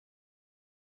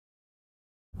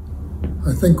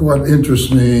I think what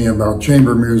interests me about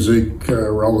chamber music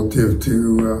relative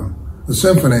to the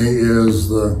symphony is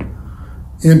the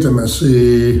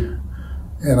intimacy,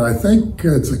 and I think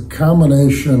it's a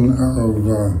combination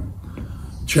of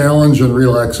challenge and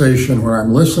relaxation when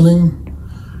I'm listening.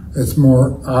 It's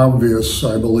more obvious,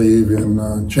 I believe,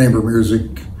 in chamber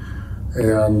music,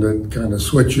 and it kind of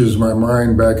switches my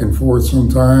mind back and forth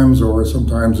sometimes, or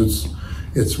sometimes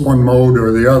it's one mode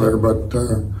or the other, but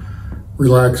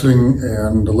relaxing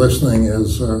and listening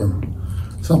is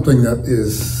something that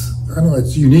is, I don't know,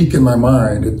 it's unique in my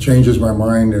mind. It changes my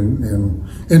mind in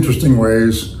interesting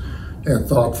ways, and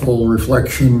thoughtful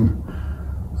reflection.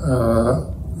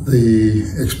 The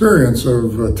experience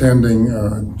of attending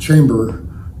a chamber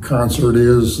concert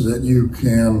is that you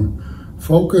can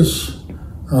focus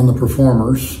on the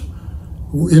performers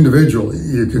individually.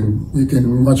 You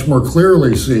can much more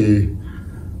clearly see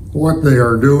what they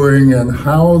are doing and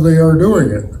how they are doing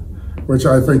it, which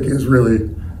I think is really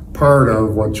part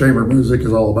of what chamber music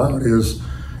is all about, is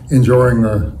enjoying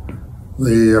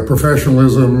the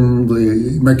professionalism,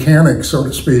 the mechanics, so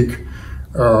to speak,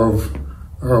 of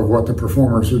what the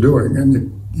performers are doing.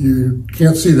 And you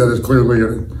can't see that as clearly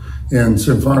in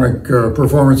symphonic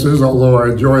performances, although I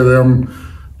enjoy them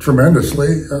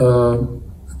tremendously.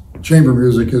 Chamber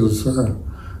music is a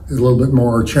little bit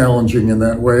more challenging in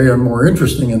that way and more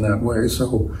interesting in that way.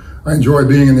 So I enjoy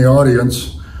being in the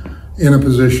audience in a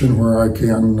position where I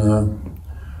can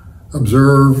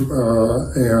observe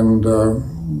and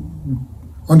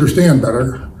understand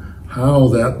better how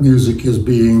that music is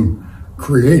being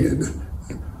created.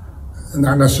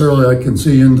 Not necessarily I can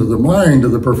see into the mind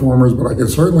of the performers, but I can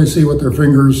certainly see what their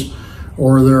fingers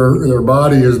or their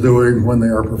body is doing when they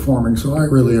are performing. So I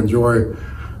really enjoy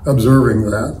observing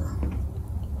that.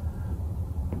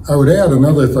 I would add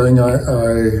another thing.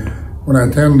 When I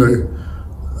attend a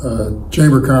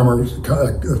chamber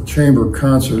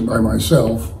concert by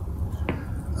myself,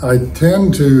 I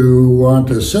tend to want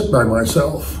to sit by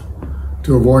myself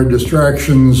to avoid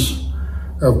distractions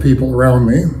of people around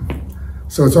me.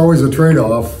 So it's always a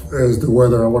trade-off as to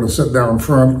whether I want to sit down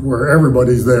front where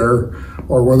everybody's there,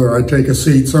 or whether I take a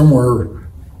seat somewhere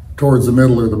towards the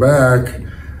middle or the back.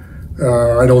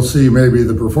 I don't see maybe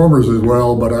the performers as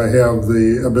well, but I have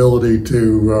the ability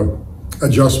to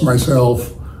adjust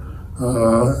myself,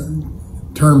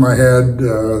 turn my head,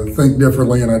 think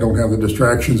differently, and I don't have the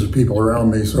distractions of people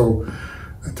around me. So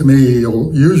to me,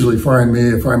 you'll usually find me,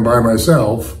 if I'm by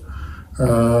myself,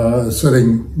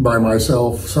 sitting by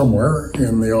myself somewhere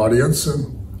in the audience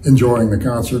and enjoying the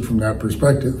concert from that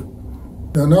perspective.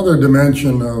 Another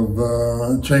dimension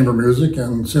of chamber music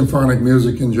and symphonic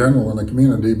music in general in the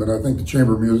community, but I think the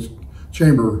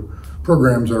chamber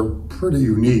programs are pretty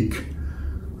unique,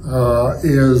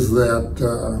 is that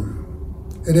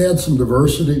it adds some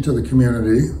diversity to the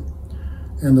community.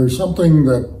 And there's something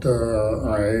that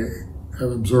I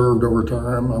have observed over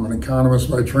time. I'm an economist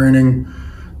by training.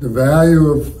 The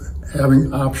value of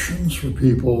having options for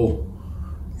people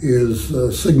is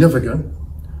significant.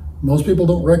 Most people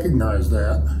don't recognize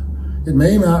that. It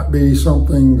may not be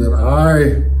something that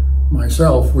I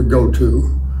myself would go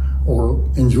to or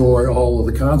enjoy all of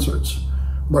the concerts,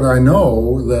 but I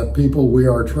know that people we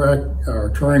are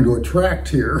trying to attract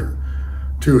here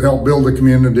to help build a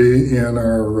community in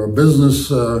our business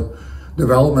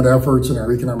development efforts and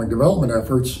our economic development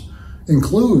efforts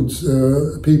includes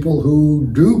people who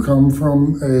do come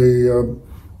from a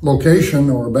location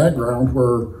or a background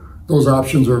where those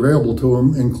options are available to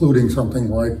them, including something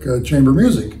like chamber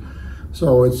music.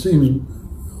 So it seems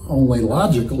only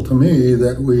logical to me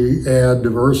that we add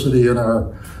diversity in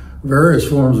our various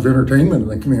forms of entertainment in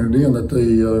the community, and that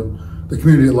the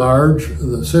community at large,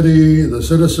 the city, the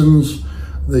citizens,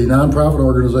 the nonprofit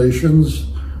organizations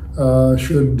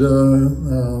should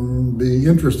be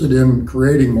interested in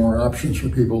creating more options for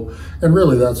people. And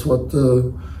really that's what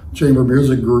the Chamber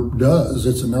Music Group does.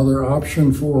 It's another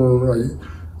option for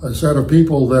a set of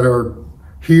people that are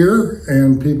here,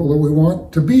 and people that we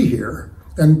want to be here,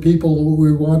 and people who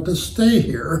we want to stay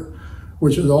here,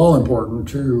 which is all important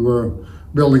to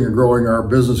building and growing our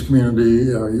business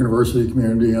community, our university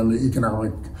community, and the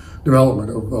economic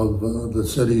development of the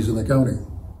cities and the county.